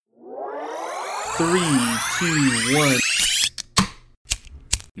Three, two, one.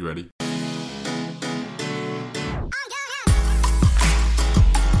 You ready?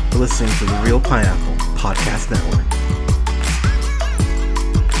 You're listening to the Real Pineapple Podcast Network.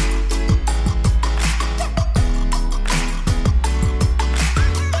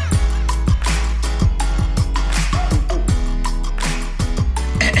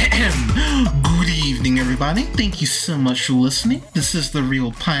 Good evening, everybody. Thank you so much for listening. This is the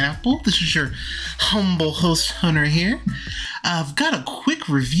Real Pineapple. This is your humble host, Hunter, here. I've got a quick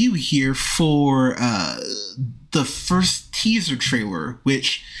review here for the first teaser trailer,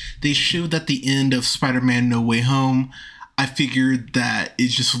 which they showed at the end of Spider-Man No Way Home. I figured that it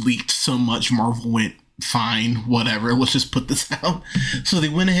just leaked so much, Marvel went, fine, whatever, let's just put this out. So they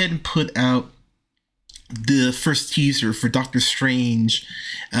went ahead and put out the first teaser for Doctor Strange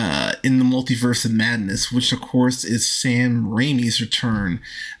in the Multiverse of Madness, which of course is Sam Raimi's return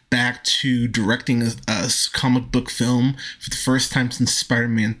back to directing a comic book film for the first time since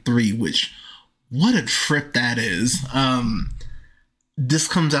Spider-Man 3, which, what a trip that is. This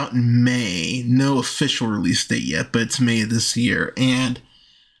comes out in May, no official release date yet, but it's May of this year, and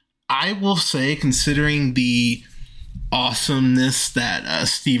I will say, considering the awesomeness that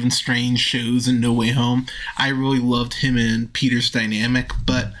Stephen Strange shows in No Way Home, I really loved him and Peter's dynamic,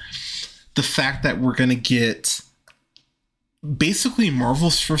 but the fact that we're gonna get basically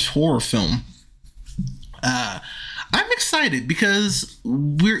Marvel's first horror film, I'm excited because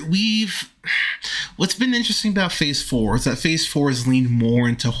what's been interesting about Phase 4 is that Phase 4 has leaned more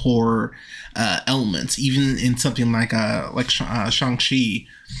into horror elements, even in something like Shang-Chi.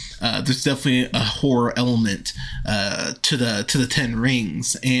 There's definitely a horror element to the Ten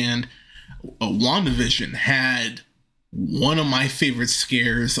Rings, and WandaVision had one of my favorite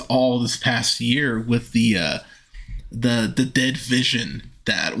scares all this past year with the dead vision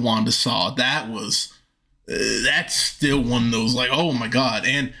that Wanda saw. That's still one of those, like, oh my god.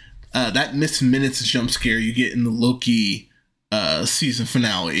 And that Miss Minutes jump scare you get in the Loki season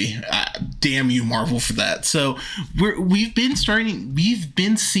finale, damn you, Marvel, for that. So we've been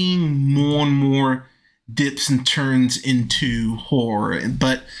seeing more and more dips and turns into horror,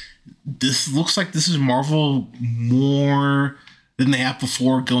 but this looks like this is Marvel more than they have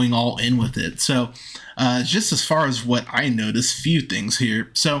before, going all in with it. So just as far as what I noticed, few things here.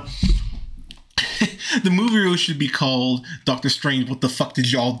 So the movie really should be called Doctor Strange, What the Fuck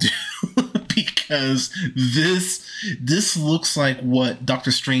Did Y'all Do? Because this looks like what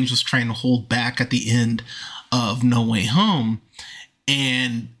Doctor Strange was trying to hold back at the end of No Way Home,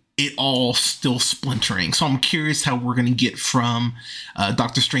 and it all still splintering. So I'm curious how we're going to get from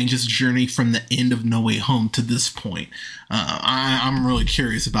Doctor Strange's journey from the end of No Way Home to this point. I'm really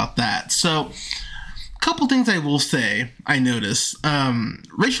curious about that. So a couple things I will say I noticed.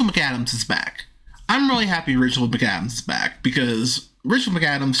 Rachel McAdams is back. I'm really happy Rachel McAdams is back, because Rachel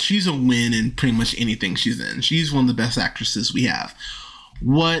McAdams, she's a win in pretty much anything she's in. She's one of the best actresses we have.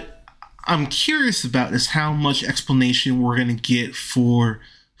 What I'm curious about is how much explanation we're going to get for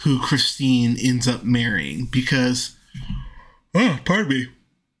who Christine ends up marrying, because,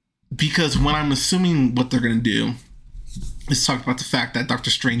 because when I'm assuming what they're going to do is talk about the fact that Doctor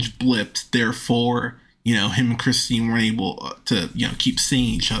Strange blipped, therefore, him and Christine weren't able to, keep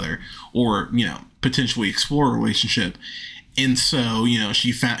seeing each other or, potentially explore a relationship. And so,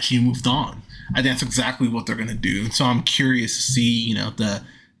 she moved on. I think that's exactly what they're going to do. So I'm curious to see, the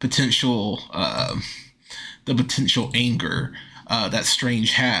potential anger that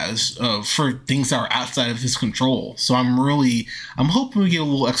Strange has for things that are outside of his control. So I'm hoping we get a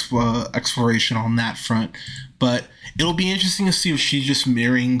little exploration on that front. But it'll be interesting to see if she's just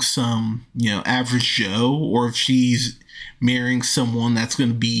marrying some, average Joe, or if she's marrying someone that's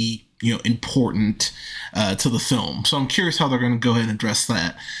going to be, important to the film. So I'm curious how they're going to go ahead and address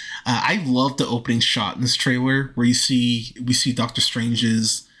that. I love the opening shot in this trailer where we see Doctor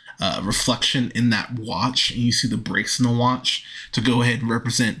Strange's reflection in that watch, and you see the breaks in the watch to go ahead and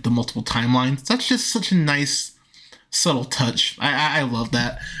represent the multiple timelines. That's just such a nice, subtle touch. I love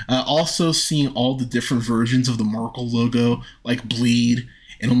that. Also seeing all the different versions of the Marvel logo like bleed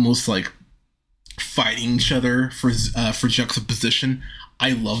and almost like fighting each other for juxtaposition.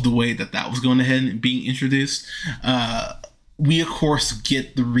 I love the way that was going ahead and being introduced. We, of course,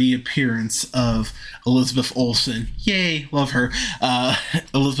 get the reappearance of Elizabeth Olsen. Yay, love her.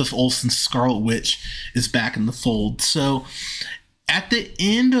 Elizabeth Olsen's Scarlet Witch is back in the fold. So at the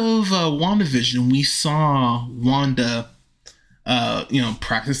end of WandaVision, we saw Wanda,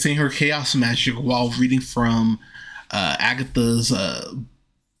 practicing her chaos magic while reading from Agatha's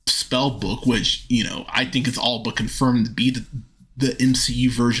spell book, which, I think is all but confirmed to be the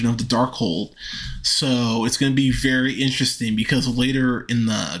MCU version of the Darkhold. So it's going to be very interesting because later in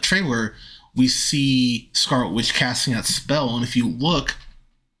the trailer, we see Scarlet Witch casting that spell. And if you look,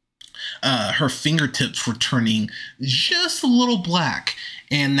 her fingertips were turning just a little black.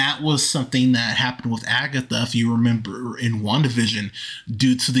 And that was something that happened with Agatha, if you remember, in WandaVision,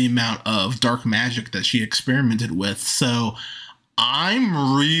 due to the amount of dark magic that she experimented with. So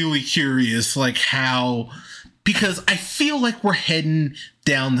I'm really curious, like, how, because I feel like we're heading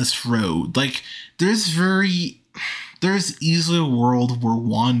down this road. Like, there's easily a world where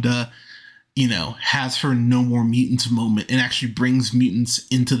Wanda, you know, has her no more mutants moment and actually brings mutants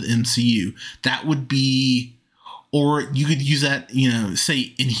into the MCU. That would be, or you could use that, you know,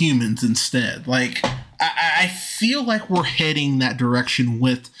 say Inhumans instead. Like, I feel like we're heading that direction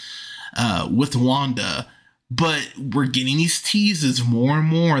with Wanda, but we're getting these teases more and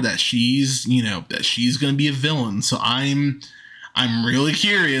more that she's, you know, that she's going to be a villain. So I'm really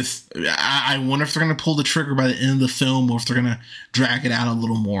curious. I wonder if they're going to pull the trigger by the end of the film, or if they're going to drag it out a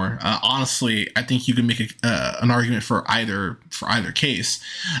little more. Honestly, I think you can make an argument for either case.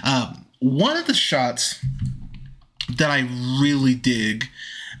 One of the shots that I really dig,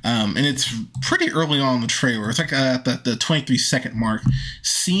 and it's pretty early on in the trailer, it's like at the 23-second mark,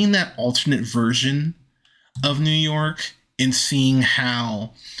 seeing that alternate version of New York and seeing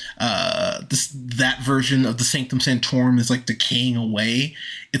how that version of the Sanctum Sanctorum is like decaying away.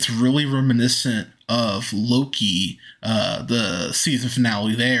 It's really reminiscent of Loki, the season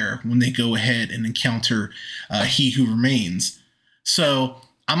finale there, when they go ahead and encounter He Who Remains. So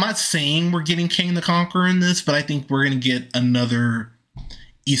I'm not saying we're getting Kang the Conqueror in this, but I think we're going to get another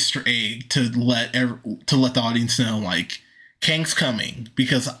Easter egg to let the audience know, like, Kang's coming.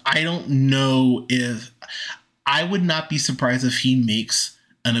 Because I don't know if, I would not be surprised if he makes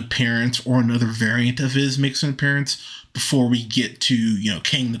an appearance, or another variant of his makes an appearance, before we get to, you know,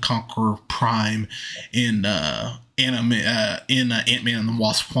 Kang the Conqueror Prime in Ant-Man and the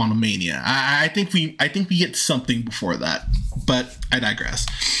Wasp: Quantumania. I think we get something before that, but I digress.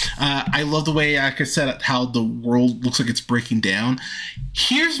 I love the way, like I said, how the world looks like it's breaking down.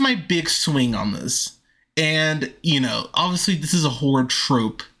 Here's my big swing on this, and, you know, obviously this is a horror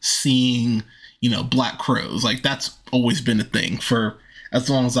trope, seeing, you know, black crows. Like, that's always been a thing for as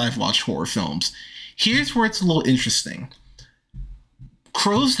long as I've watched horror films. Here's where it's a little interesting.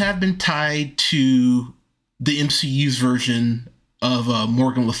 Crows have been tied to the MCU's version of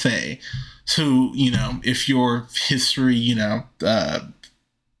Morgan Le Fay. So, you know, if your history, you know,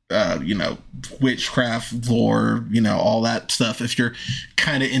 witchcraft, lore, you know, all that stuff, if you're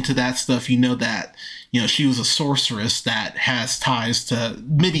kind of into that stuff, you know that, you know, she was a sorceress that has ties to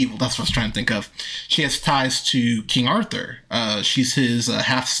medieval. That's what I was trying to think of. She has ties to King Arthur. She's his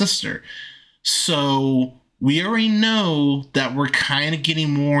half sister. So we already know that we're kind of getting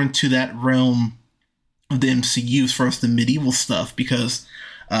more into that realm of the MCU as far as the medieval stuff, because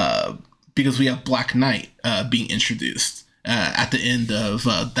we have Black Knight being introduced at the end of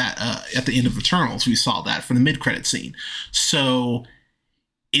at the end of Eternals. We saw that for the mid-credit scene. So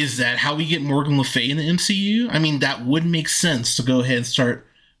is that how we get Morgan Le Fay in the MCU? I mean, that would make sense to go ahead and start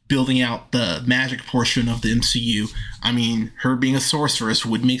building out the magic portion of the MCU. I mean, her being a sorceress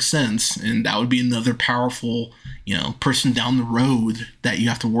would make sense, and that would be another powerful, you know, person down the road that you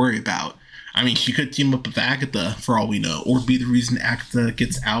have to worry about. I mean, she could team up with Agatha for all we know, or be the reason Agatha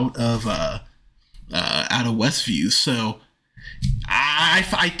gets out of Westview. So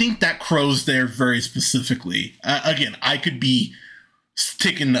I think that Crow's there very specifically. Again, I could be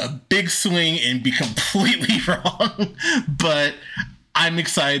taking a big swing and be completely wrong, but I'm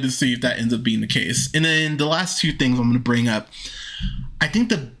excited to see if that ends up being the case. And then the last two things I'm going to bring up, I think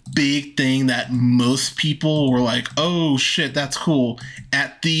the big thing that most people were like, oh shit, that's cool.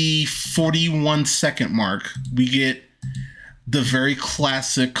 At the 41-second mark, we get the very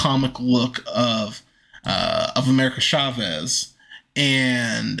classic comic look of America Chavez.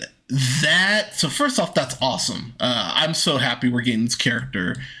 And that, so first off, that's awesome. I'm so happy we're getting this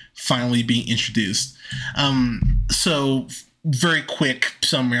character finally being introduced. So very quick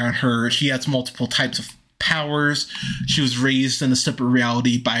summary on her. She has multiple types of powers. She was raised in a separate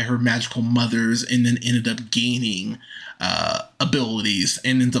reality by her magical mothers, and then ended up gaining abilities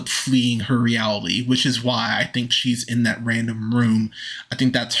and ends up fleeing her reality, which is why I think she's in that random room. I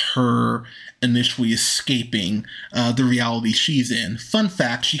think that's her initially escaping the reality she's in. Fun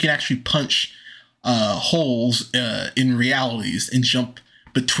fact, she can actually punch holes in realities and jump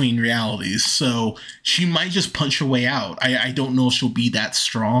between realities. So she might just punch her way out. I don't know if she'll be that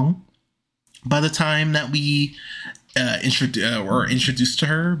strong by the time that we are introduced to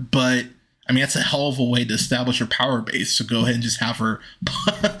her, but I mean, that's a hell of a way to establish her power base. So go ahead and just have her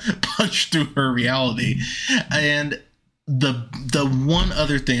punch through her reality. And the one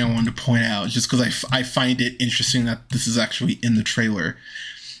other thing I wanted to point out, just because I find it interesting that this is actually in the trailer.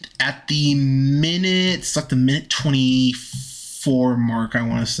 At the minute, it's like the minute 24 mark, I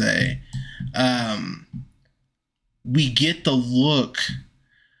want to say, we get the look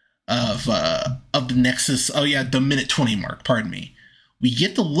of the Nexus. Oh yeah, the minute 20 mark. Pardon me. We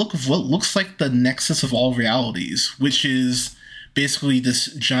get the look of what looks like the Nexus of all realities, which is basically this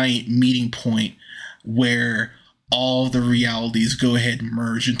giant meeting point where all the realities go ahead and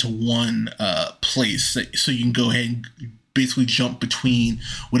merge into one place. So you can go ahead and basically jump between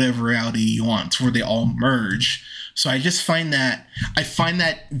whatever reality you want, where they all merge. So I just find that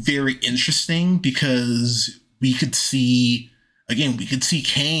very interesting, because we could see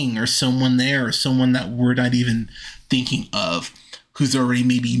Kang or someone there, or someone that we're not even thinking of, who's already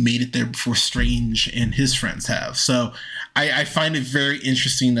maybe made it there before Strange and his friends have. So I find it very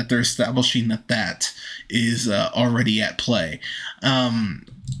interesting that they're establishing that is already at play. And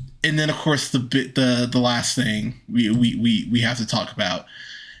then, of course, the last thing we have to talk about.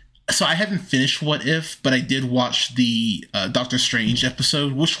 So I haven't finished What If, but I did watch the Doctor Strange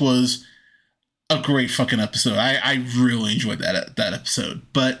episode, which was a great fucking episode. I really enjoyed that episode.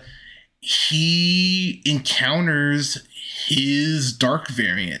 But he encounters his dark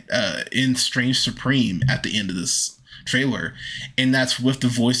variant in Strange Supreme at the end of this trailer, and that's with the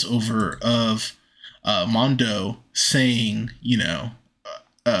voiceover of Mondo saying, the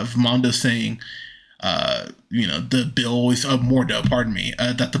bill always Mordo, pardon me,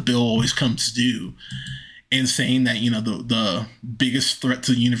 that the bill always comes due, and saying that the biggest threat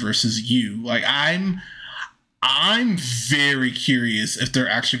to the universe is you. Like, I'm very curious if they're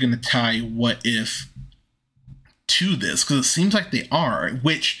actually going to tie What If to this, because it seems like they are.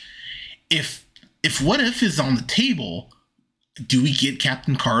 Which, if What If is on the table, do we get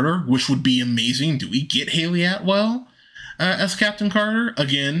Captain Carter, which would be amazing? Do we get Haley Atwell as Captain Carter?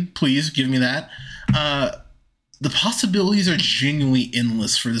 Again, please give me that. The possibilities are genuinely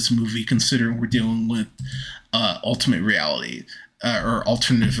endless for this movie, considering we're dealing with alternate reality or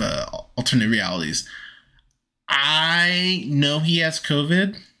alternative realities. I know he has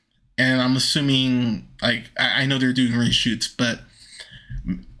COVID, and I'm assuming, like, I know they're doing reshoots, but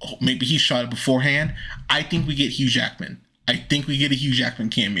maybe he shot it beforehand. I think we get Hugh Jackman. I think we get a Hugh Jackman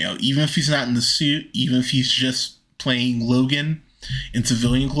cameo, even if he's not in the suit, even if he's just playing Logan in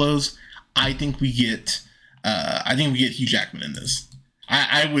civilian clothes. I think we get Hugh Jackman in this.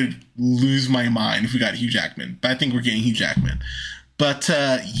 I would lose my mind if we got Hugh Jackman, but I think we're getting Hugh Jackman. But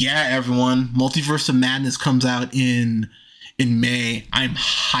yeah, everyone, Multiverse of Madness comes out in May. I'm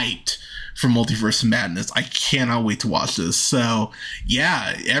hyped for Multiverse of Madness. I cannot wait to watch this. So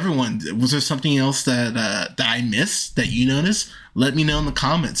yeah, everyone, was there something else that I missed that you noticed? Let me know in the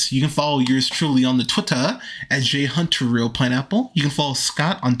comments. You can follow yours truly on the Twitter at jhunterrealpineapple. You can follow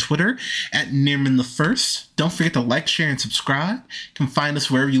Scott on Twitter at Nearman1st. Don't forget to like, share, and subscribe. You can find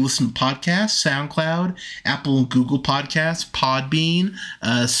us wherever you listen to podcasts: SoundCloud, Apple and Google Podcasts, Podbean,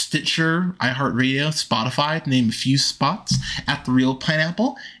 Stitcher, iHeartRadio, Spotify, to name a few spots, at The Real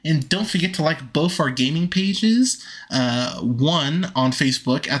Pineapple. And don't forget to like both our gaming pages, one on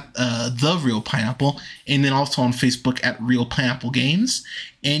Facebook at The Real Pineapple, and then also on Facebook at Real Pineapple Games.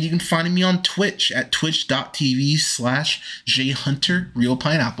 And you can find me on Twitch at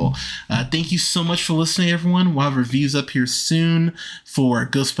twitch.tv/jhunterrealpineapple. Thank you so much for listening, everyone. We'll have reviews up here soon for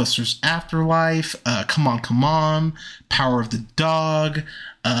Ghostbusters Afterlife, Come On, Power of the Dog,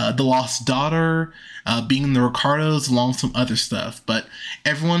 The Lost Daughter, Being the Ricardos, along with some other stuff. But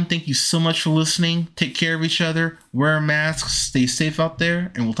everyone, thank you so much for listening. Take care of each other, wear a mask, stay safe out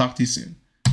there, and we'll talk to you soon.